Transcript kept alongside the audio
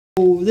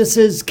This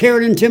is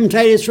Karen and Tim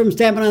Titus from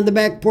Stampin' on the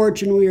Back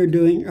Porch, and we are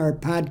doing our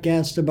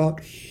podcast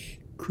about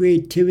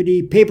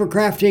creativity, paper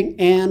crafting,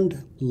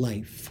 and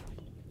life.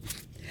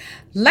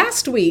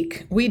 Last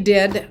week, we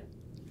did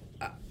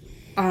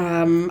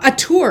a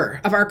tour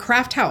of our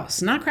craft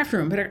house, not craft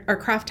room, but our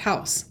craft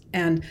house.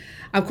 And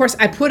of course,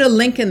 I put a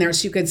link in there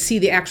so you could see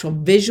the actual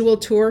visual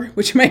tour,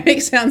 which might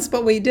make sense,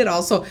 but we did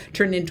also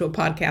turn it into a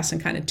podcast and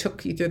kind of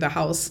took you through the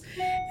house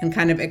and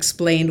kind of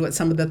explained what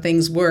some of the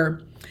things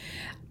were.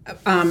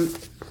 And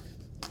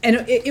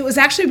it was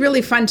actually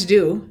really fun to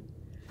do.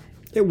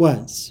 It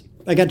was.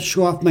 I got to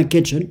show off my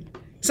kitchen.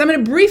 So I'm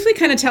going to briefly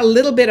kind of tell a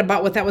little bit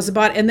about what that was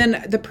about. And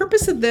then the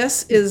purpose of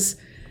this is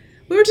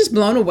we were just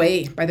blown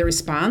away by the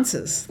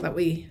responses that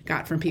we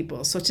got from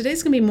people. So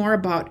today's going to be more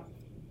about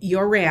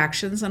your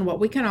reactions and what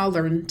we can all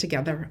learn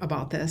together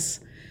about this.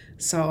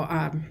 So,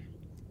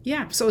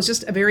 so it's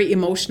just a very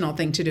emotional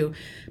thing to do.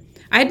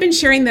 I had been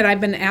sharing that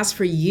I've been asked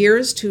for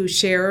years to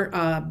share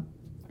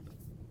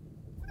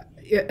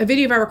a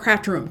video of our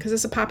craft room because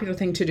it's a popular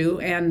thing to do.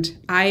 And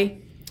I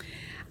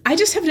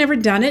just have never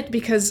done it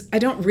because I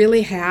don't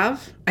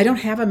have a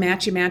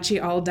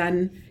matchy all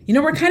done. You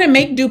know, we're kind of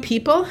make-do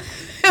people.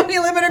 We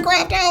live in a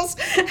craft house.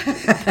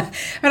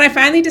 But I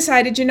finally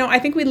decided, I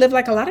think we live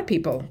like a lot of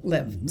people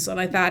live. So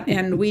I thought,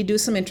 and we do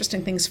some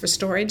interesting things for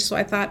storage. So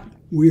I thought,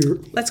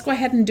 let's go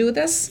ahead and do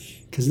this.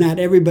 Because not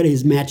everybody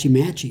is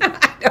matchy.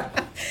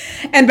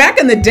 And back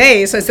in the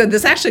day, so I said,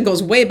 this actually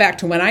goes way back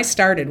to when I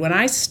started. When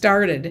I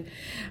started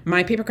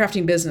my paper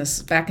crafting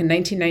business back in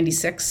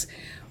 1996,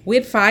 we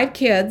had 5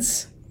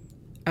 kids,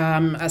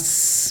 a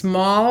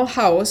small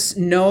house,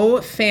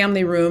 no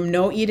family room,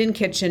 no eat-in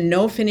kitchen,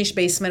 no finished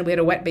basement. We had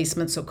a wet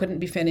basement, so it couldn't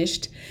be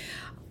finished.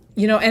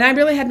 And I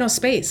really had no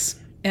space.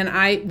 And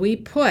since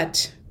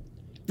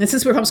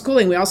we were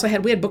homeschooling,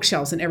 we had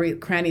bookshelves in every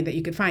cranny that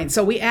you could find.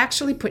 So we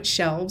actually put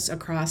shelves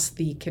across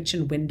the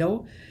kitchen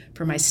window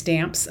for my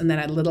stamps, and then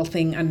a little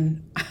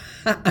thing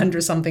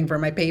under something for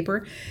my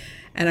paper.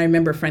 And I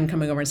remember a friend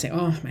coming over and saying,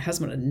 "Oh, my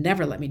husband would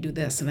never let me do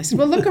this." And I said,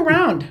 "Well, look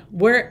around.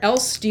 Where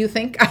else do you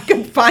think I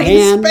can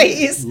find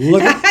space?"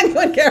 Look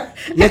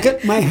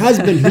at my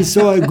husband. He's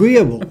so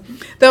agreeable.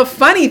 The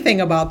funny thing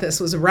about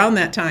this was around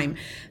that time,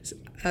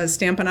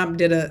 Stampin' Up!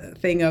 Did a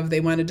thing of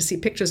they wanted to see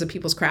pictures of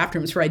people's craft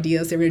rooms for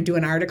ideas. They were going to do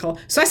an article.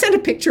 So I sent a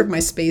picture of my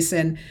space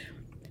in,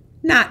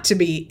 not to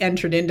be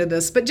entered into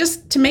this, but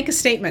just to make a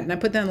statement. And I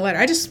put that in the letter.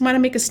 I just want to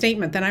make a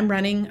statement that I'm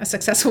running a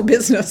successful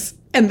business,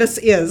 and this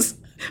is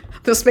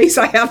the space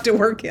I have to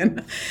work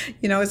in.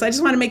 Is I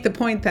just want to make the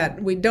point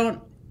that we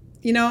don't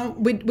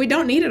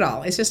need it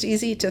all. It's just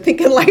easy to think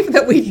in life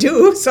that we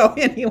do. So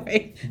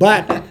anyway.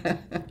 But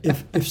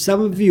if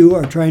some of you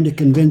are trying to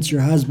convince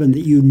your husband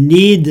that you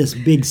need this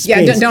big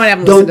space, don't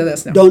have them listen to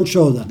this. No. Don't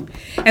show them.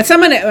 And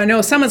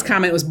someone's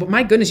comment was,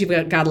 "My goodness,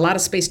 you've got a lot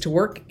of space to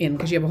work in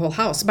because you have a whole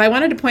house." But I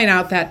wanted to point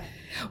out that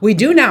we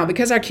do now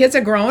because our kids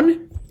are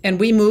grown and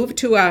we moved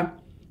to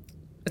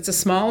it's a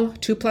small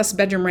 2+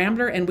 bedroom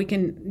rambler, and we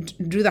can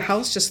do the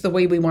house just the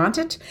way we want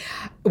it.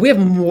 We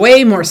have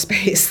way more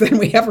space than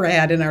we ever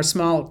had in our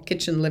small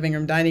kitchen, living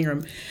room, dining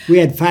room. We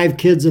had 5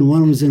 kids and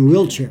one was in a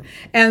wheelchair.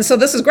 And so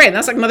this is great.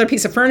 That's like another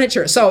piece of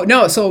furniture.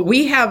 So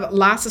we have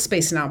lots of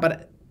space now.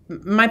 But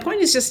my point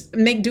is just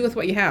make do with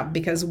what you have,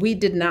 because we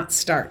did not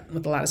start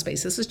with a lot of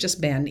space. This has just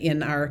been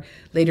in our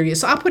later years.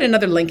 So I'll put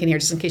another link in here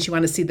just in case you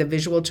want to see the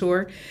visual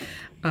tour.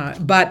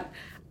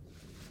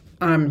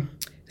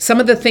 Some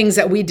of the things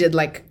that we did,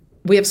 like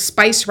we have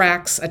spice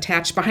racks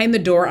attached behind the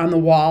door on the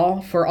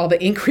wall for all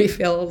the ink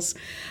refills.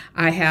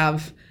 I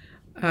have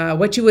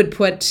what you would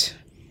put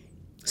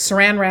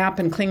saran wrap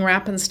and cling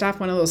wrap and stuff,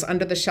 one of those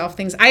under the shelf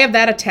things. I have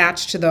that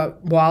attached to the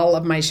wall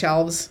of my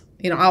shelves,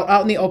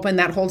 out in the open.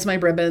 That holds my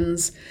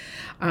ribbons.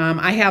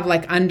 I have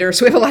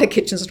so we have a lot of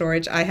kitchen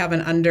storage. I have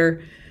an under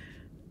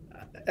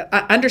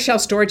shelf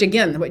storage,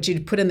 again, what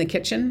you'd put in the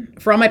kitchen.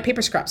 For all my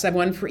paper scraps, I have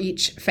one for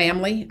each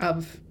family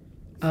of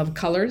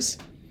colors.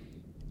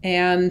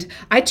 And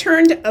we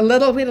had a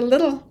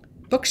little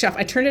bookshelf.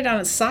 I turned it on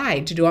its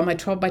side to do all my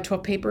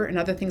 12x12 paper and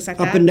other things like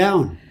that. Up and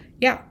down.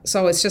 Yeah.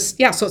 So it's just,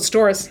 so it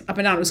stores up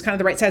and down. It was kind of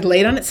the right side,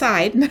 laid on its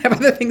side, and I have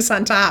other things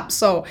on top.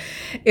 So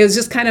it was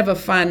just kind of a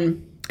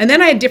fun. And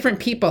then I had different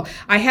people.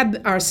 I had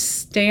our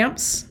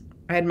stamps.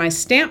 I had my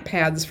stamp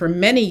pads for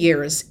many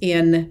years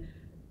in,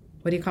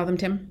 what do you call them,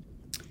 Tim?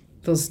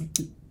 Those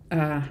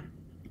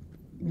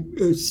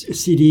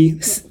CD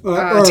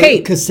or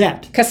tape.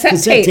 Cassette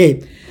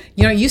tape.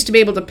 You used to be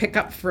able to pick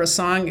up for a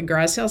song at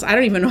garage sales. I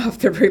don't even know if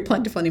they're very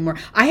plentiful anymore.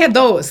 I had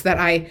those that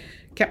I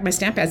kept my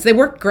stamp pads. They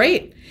worked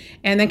great.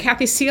 And then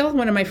Kathy Seal,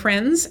 one of my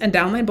friends, and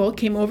Downline Bolt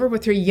came over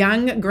with her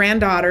young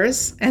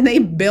granddaughters, and they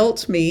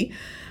built me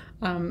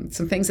some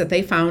things that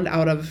they found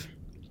out of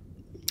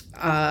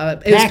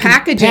it was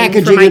packaging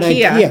from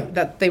IKEA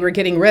that they were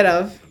getting rid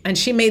of. And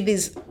she made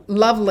these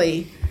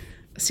lovely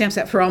stamp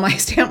set for all my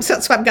stamp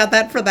sets, so I've got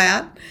that for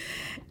that.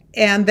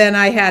 And then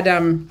I had,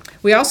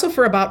 we also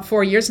for about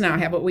 4 years now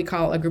have what we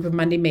call a group of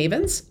Monday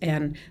Mavens.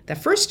 And the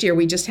first year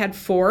we just had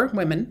 4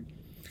 women.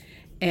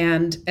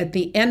 And at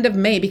the end of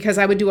May, because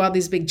I would do all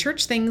these big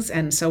church things,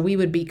 and so we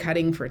would be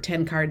cutting for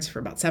 10 cards for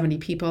about 70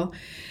 people.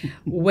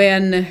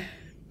 When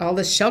all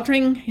this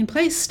sheltering in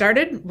place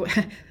started,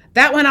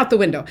 that went out the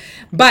window.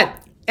 But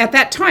at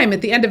that time,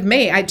 at the end of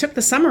May, I took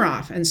the summer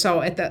off. And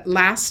so at the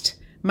last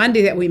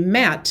Monday that we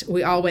met,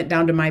 we all went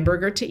down to My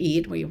Burger to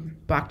eat. We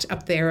walked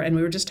up there and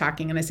we were just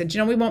talking. And I said,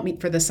 we won't meet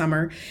for the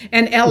summer.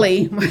 And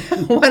Ellie,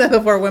 one of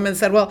the 4 women,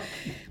 said, well,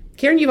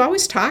 Karen, you've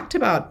always talked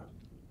about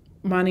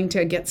wanting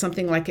to get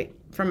something like it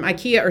from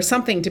IKEA or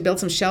something to build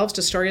some shelves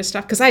to store your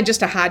stuff. Because I had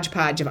just a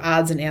hodgepodge of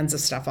odds and ends of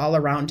stuff all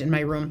around in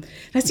my room. And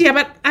I said, yeah,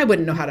 but I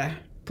wouldn't know how to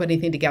put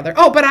anything together.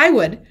 Oh, but I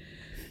would.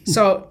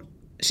 So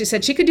she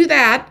said she could do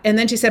that. And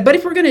then she said, but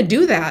if we're going to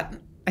do that,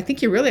 I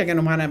think you really are going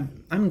to want to,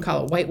 I'm going to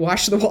call it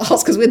whitewash the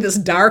walls, because we had this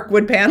dark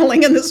wood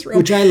paneling in this room.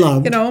 Which I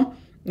love.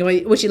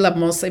 Which you love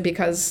mostly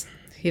because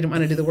he didn't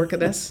want to do the work of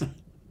this.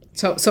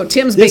 So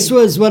Tim's This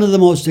was one of the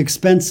most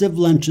expensive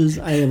lunches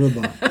I ever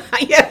bought.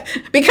 Yeah,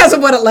 because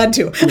of what it led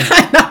to,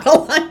 not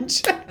the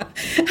lunch.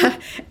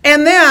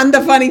 And then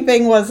the funny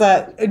thing was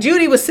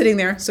Judy was sitting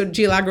there. So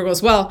G. Lager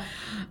goes, well,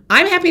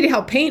 I'm happy to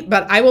help paint,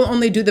 but I will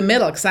only do the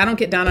middle because I don't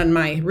get down on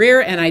my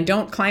rear and I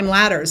don't climb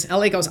ladders.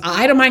 Ellie goes,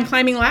 I don't mind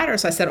climbing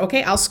ladders. So I said,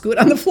 okay, I'll scoot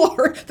on the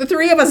floor. The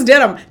 3 of us did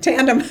them,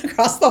 tandem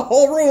across the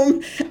whole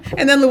room.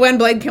 And then Luann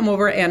Blade came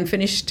over and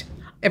finished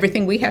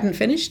everything we hadn't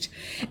finished.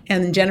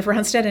 And Jennifer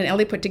Hunstead and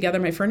Ellie put together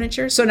my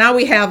furniture. So now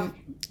we have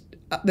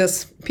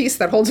this piece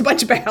that holds a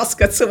bunch of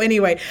baskets. So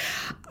anyway,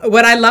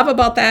 what I love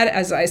about that,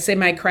 as I say,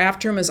 my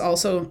craft room is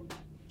also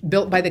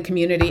built by the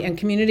community. And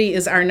community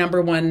is our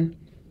number one,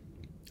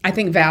 I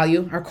think,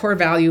 value, our core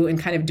value in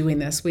kind of doing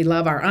this. We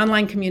love our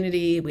online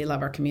community. We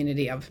love our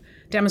community of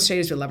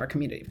demonstrators. We love our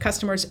community of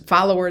customers,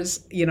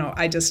 followers.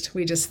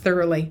 We just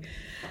thoroughly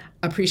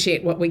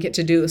appreciate what we get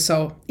to do.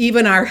 So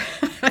even our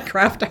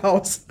craft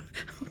house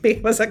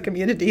was a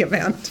community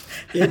event.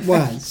 It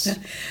was.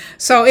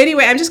 So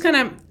anyway, I'm just going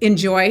to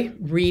enjoy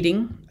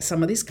reading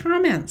some of these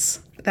comments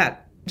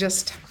that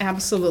just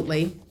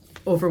absolutely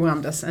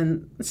overwhelmed us.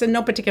 And it's in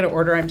no particular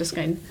order. I'm just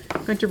going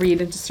to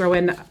read and just throw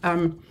in.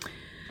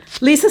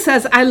 Lisa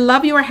says, I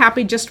love you are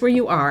happy just where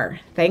you are.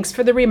 Thanks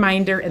for the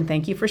reminder and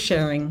thank you for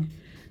sharing.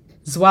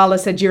 Zwala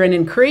said, you're an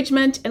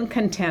encouragement and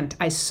content.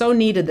 I so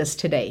needed this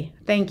today.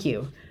 Thank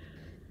you.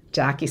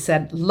 Jackie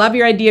said, love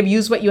your idea of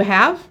use what you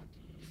have.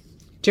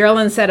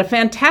 Geraldine said, a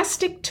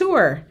fantastic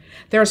tour.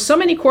 There are so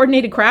many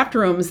coordinated craft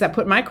rooms that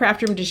put my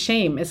craft room to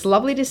shame. It's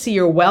lovely to see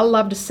your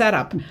well-loved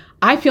setup.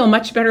 I feel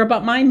much better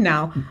about mine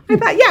now. I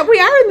thought, yeah, we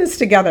are in this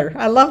together.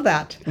 I love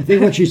that. I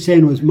think what she's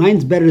saying was,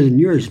 mine's better than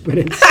yours, but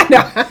it's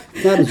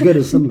not as good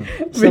as some of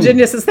them.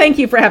 Virginia says, thank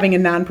you for having a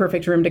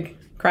non-perfect room to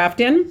craft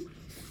in.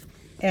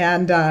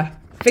 And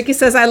Vicki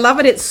says, I love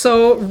it. It's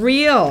so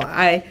real.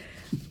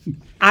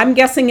 I'm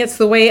guessing it's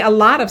the way a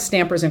lot of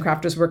stampers and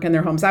crafters work in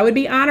their homes. I would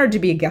be honored to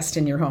be a guest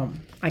in your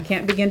home. I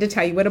can't begin to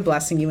tell you what a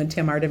blessing you and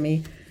Tim are to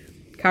me.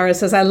 Kara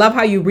says, I love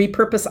how you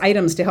repurpose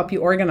items to help you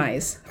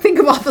organize. Think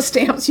of all the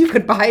stamps you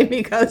could buy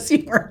because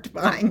you weren't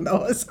buying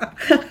those.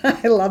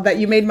 I love that.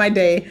 You made my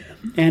day.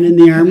 And in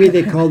the Army,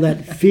 they call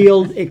that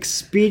field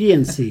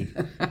expediency,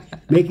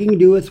 making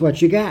do with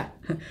what you got.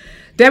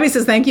 Debbie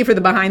says, thank you for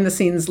the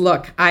behind-the-scenes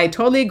look. I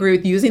totally agree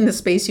with using the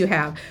space you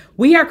have.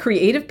 We are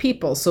creative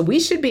people, so we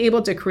should be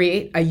able to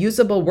create a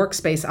usable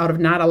workspace out of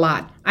not a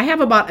lot. I have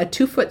about a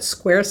 2-foot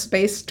square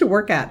space to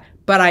work at,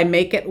 but I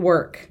make it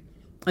work.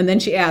 And then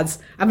she adds,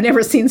 I've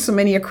never seen so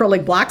many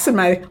acrylic blocks in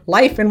my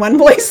life in one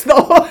place,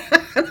 though.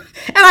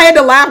 And I had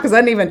to laugh because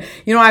I didn't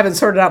even, I haven't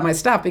sorted out my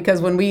stuff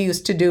because when we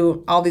used to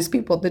do all these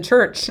people at the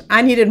church,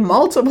 I needed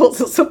multiples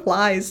of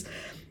supplies.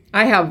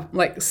 I have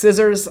like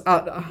scissors,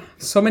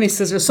 so many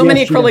scissors, so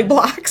many acrylic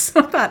blocks.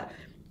 I thought,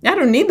 I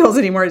don't need those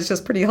anymore. It's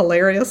just pretty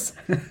hilarious.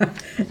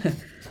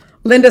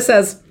 Linda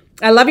says,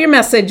 I love your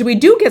message. We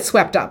do get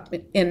swept up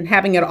in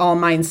having it all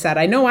mindset.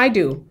 I know I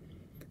do.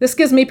 This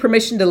gives me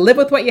permission to live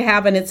with what you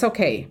have, and it's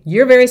okay.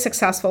 You're very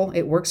successful.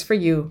 It works for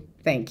you.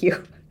 Thank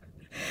you.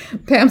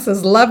 Pam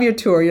says, love your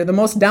tour. You're the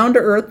most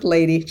down-to-earth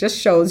lady. Just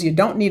shows you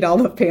don't need all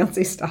the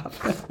fancy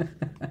stuff.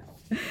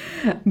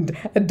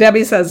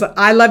 Debbie says,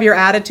 I love your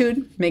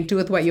attitude. Make do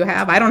with what you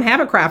have. I don't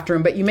have a craft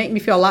room, but you make me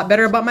feel a lot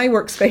better about my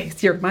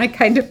workspace. You're my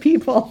kind of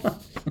people.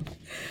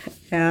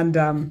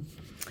 And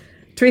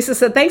Teresa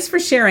said, thanks for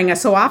sharing. I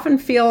so often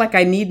feel like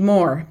I need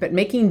more, but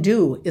making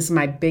do is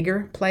my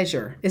bigger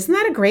pleasure. Isn't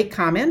that a great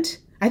comment?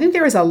 I think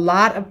there is a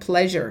lot of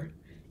pleasure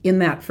in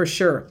that for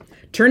sure.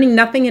 Turning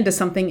nothing into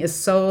something is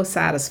so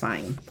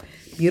satisfying.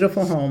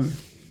 Beautiful home.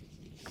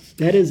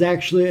 That is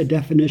actually a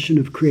definition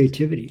of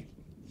creativity,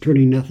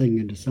 turning nothing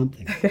into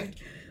something.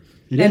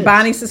 And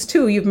Bonnie says,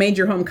 too, you've made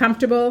your home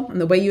comfortable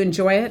and the way you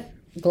enjoy it.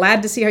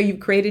 Glad to see how you've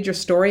created your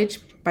storage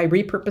by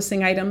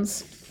repurposing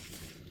items.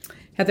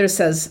 Heather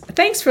says,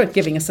 thanks for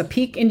giving us a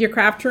peek into your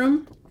craft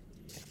room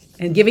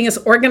and giving us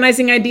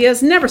organizing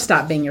ideas. Never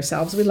stop being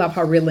yourselves. We love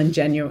how real and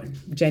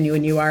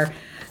genuine you are.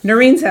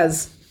 Noreen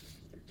says,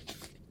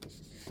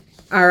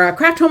 our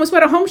craft home is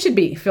what a home should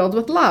be, filled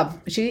with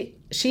love. She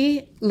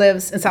she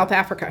lives in South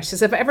Africa. She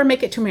says, if I ever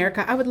make it to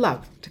America, I would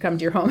love to come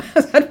to your home.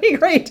 That'd be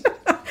great.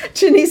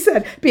 Janice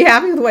said, be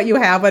happy with what you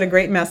have. What a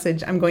great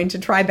message. I'm going to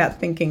try that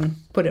thinking,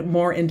 put it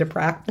more into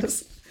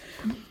practice.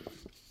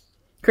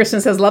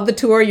 Kristen says, love the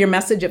tour. Your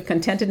message of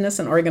contentedness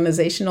and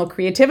organizational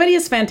creativity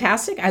is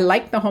fantastic. I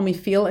like the homey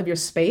feel of your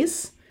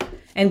space.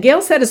 And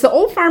Gail said, as the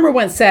old farmer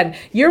once said,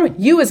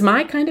 you is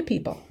my kind of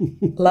people.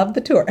 Love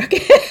the tour.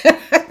 Okay.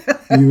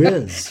 You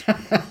is.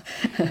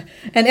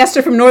 And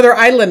Esther from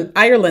Northern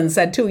Ireland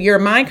said too, you're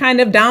my kind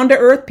of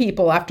down-to-earth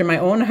people after my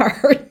own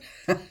heart.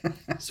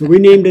 So we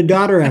named a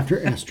daughter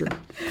after Esther.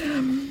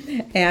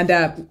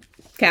 And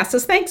Cass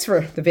says, thanks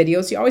for the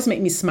videos. You always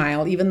make me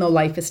smile, even though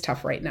life is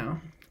tough right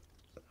now.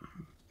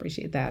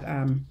 Appreciate that.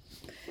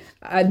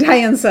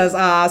 Diane says,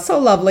 so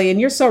lovely, and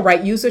you're so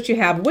right. Use what you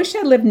have. Wish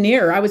I lived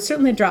near. I would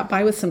certainly drop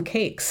by with some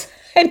cakes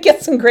and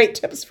get some great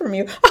tips from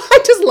you. I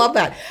just love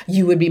that.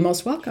 You would be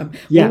most welcome.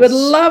 Yes. We would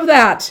love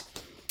that.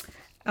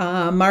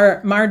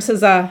 Marge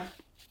says,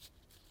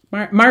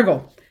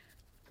 Margot,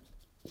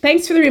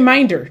 thanks for the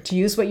reminder to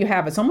use what you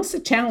have. It's almost a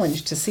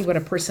challenge to see what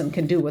a person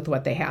can do with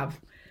what they have.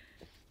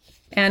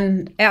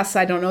 And S,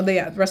 I don't know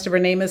the rest of her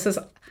name, says,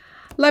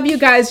 love you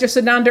guys. You're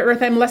so down to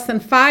earth. I'm less than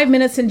 5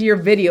 minutes into your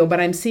video, but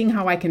I'm seeing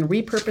how I can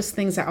repurpose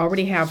things I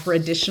already have for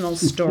additional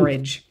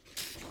storage.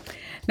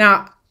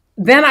 Now,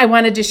 then I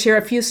wanted to share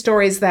a few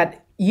stories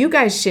that you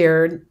guys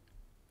shared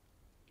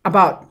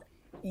about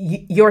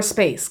your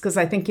space, because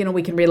I think,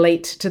 we can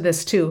relate to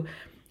this too.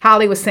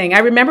 Holly was saying, I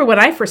remember when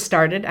I first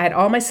started, I had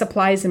all my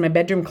supplies in my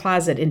bedroom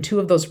closet in 2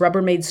 of those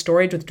Rubbermaid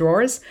storage with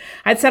drawers.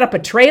 I'd set up a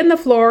tray on the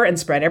floor and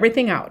spread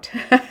everything out.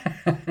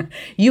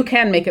 You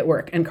can make it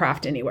work and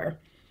craft anywhere.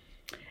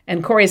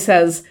 And Corey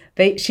says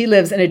she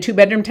lives in a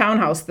 2-bedroom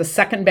townhouse. The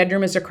second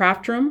bedroom is a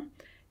craft room,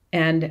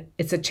 and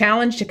it's a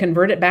challenge to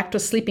convert it back to a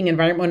sleeping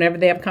environment whenever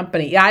they have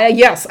company.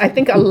 Yes, I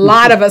think a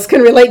lot of us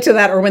can relate to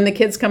that, or when the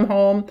kids come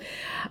home.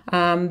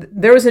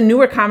 There was a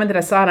newer comment that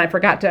I saw, and I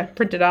forgot to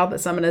print it out, that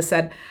someone has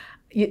said,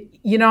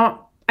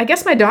 I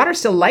guess my daughter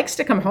still likes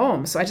to come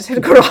home, so I just had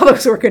to go to all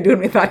those work and do it.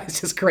 And we thought it's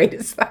just great.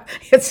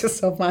 It's just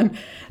so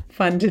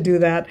fun to do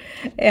that.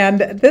 And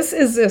this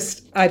is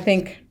just, I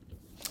think,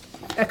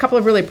 a couple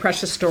of really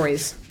precious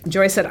stories.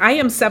 Joy said, I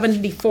am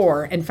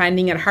 74 and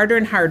finding it harder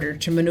and harder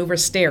to maneuver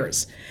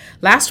stairs.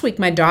 Last week,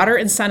 my daughter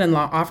and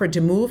son-in-law offered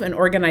to move and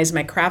organize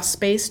my craft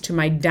space to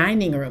my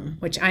dining room,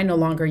 which I no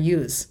longer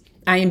use.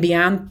 I am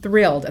beyond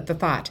thrilled at the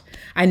thought.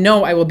 I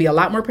know I will be a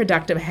lot more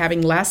productive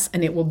having less,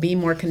 and it will be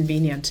more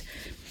convenient.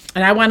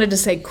 And I wanted to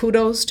say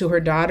kudos to her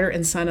daughter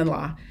and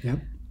son-in-law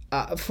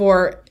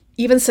for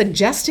even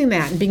suggesting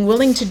that and being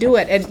willing to do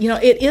it. And,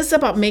 it is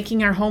about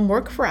making our home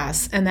work for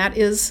us, and that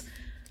is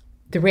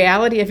the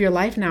reality of your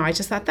life now. I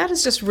just thought that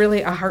is just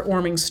really a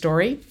heartwarming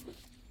story.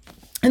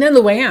 And then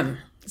Luann,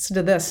 listen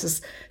to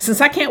this. Since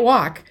I can't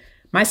walk,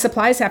 my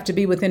supplies have to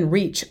be within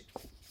reach,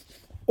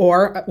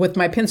 or with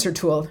my pincer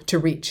tool to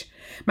reach.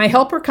 My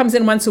helper comes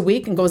in once a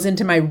week and goes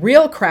into my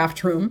real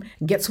craft room,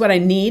 gets what I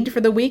need for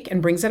the week,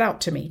 and brings it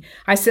out to me.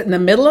 I sit in the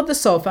middle of the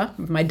sofa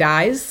with my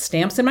dies,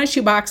 stamps, and my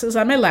shoeboxes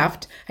on my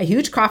left, a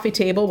huge coffee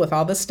table with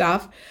all the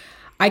stuff.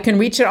 I can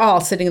reach it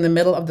all sitting in the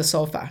middle of the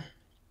sofa.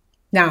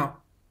 Now,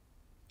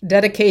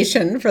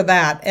 dedication for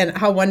that, and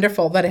how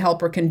wonderful that a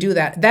helper can do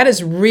that. That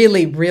is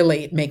really,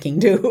 really making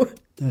do.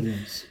 That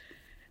is.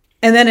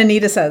 And then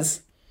Anita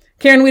says,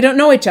 Karen, we don't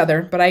know each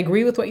other, but I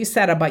agree with what you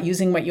said about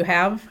using what you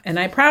have. And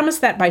I promise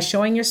that by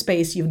showing your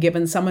space, you've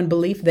given someone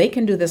belief they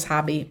can do this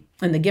hobby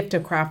and the gift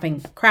of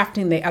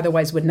crafting they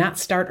otherwise would not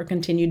start or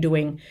continue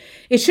doing.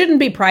 It shouldn't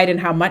be pride in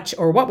how much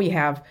or what we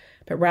have,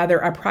 but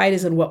rather our pride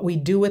is in what we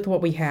do with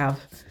what we have.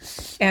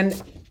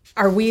 And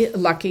are we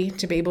lucky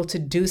to be able to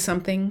do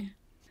something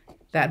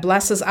that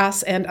blesses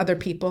us and other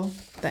people,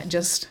 that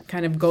just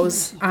kind of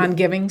goes on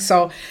giving?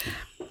 So,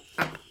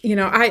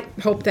 I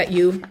hope that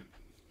you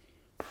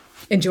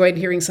enjoyed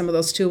hearing some of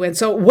those too. And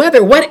so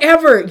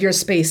whatever your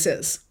space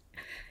is,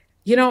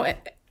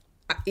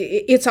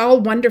 it's all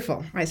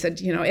wonderful. I said,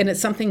 and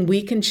it's something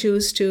we can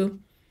choose to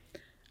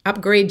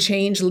upgrade,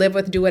 change, live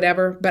with, do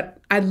whatever. But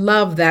I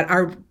love that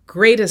our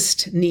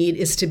greatest need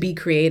is to be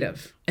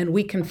creative, and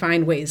we can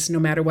find ways, no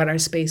matter what our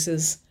space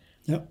is,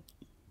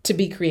 to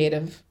be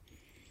creative.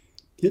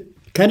 It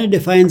kind of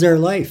defines our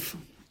life.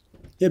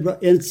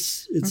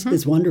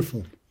 It's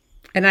wonderful.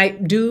 And I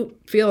do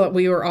feel that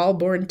we were all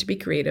born to be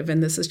creative,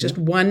 and this is just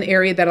one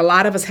area that a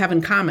lot of us have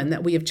in common,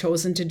 that we have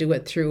chosen to do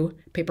it through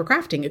paper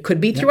crafting. It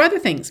could be through other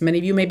things. Many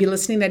of you may be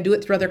listening that do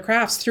it through other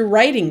crafts, through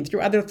writing,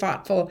 through other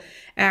thoughtful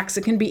acts.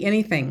 It can be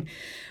anything.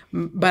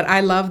 But I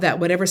love that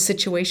whatever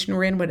situation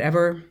we're in,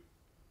 whatever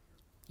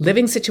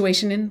living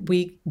situation in,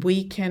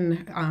 we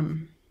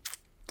can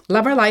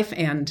love our life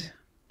and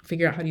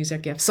figure out how to use our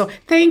gifts. So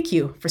thank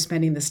you for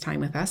spending this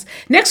time with us.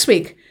 Next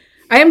week,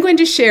 I am going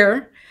to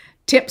share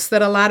tips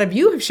that a lot of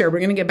you have shared. We're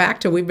going to get back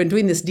to, we've been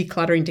doing this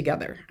decluttering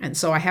together. And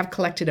so I have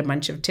collected a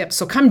bunch of tips.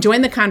 So come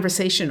join the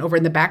conversation over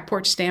in the Back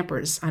Porch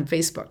Stampers on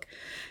Facebook,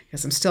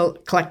 because I'm still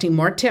collecting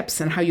more tips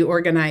on how you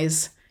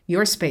organize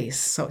your space.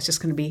 So it's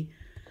just going to be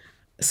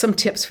some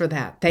tips for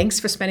that. Thanks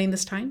for spending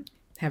this time.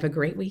 Have a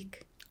great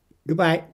week. Goodbye.